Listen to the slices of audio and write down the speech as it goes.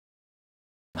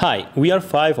Hi, we are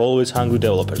 5 always hungry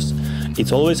developers.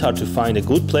 It's always hard to find a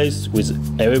good place with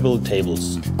available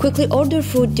tables. Quickly order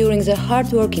food during the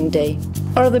hard working day.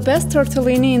 Or the best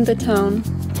tortellini in the town.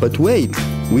 But wait,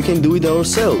 we can do it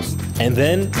ourselves. And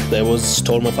then there was a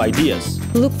storm of ideas.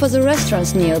 Look for the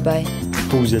restaurants nearby.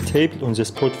 Book the table on the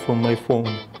spot from my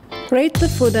phone. Rate the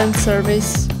food and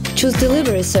service. Choose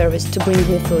delivery service to bring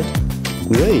me food.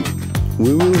 Wait,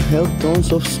 we will help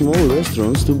tons of small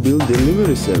restaurants to build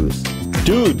delivery service.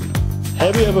 Dude,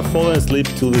 have you ever fallen asleep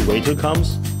till the waiter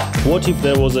comes? What if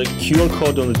there was a QR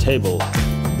code on the table,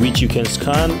 which you can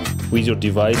scan with your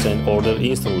device and order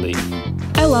instantly?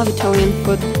 I love Italian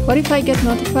food. What if I get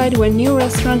notified when new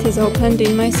restaurant is opened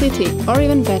in my city, or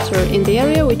even better, in the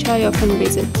area which I often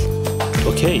visit?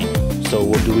 Okay, so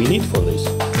what do we need for this?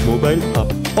 Mobile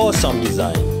app. Awesome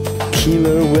design.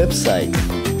 Killer website.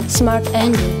 Smart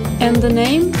engine. And the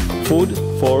name? Food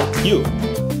for you.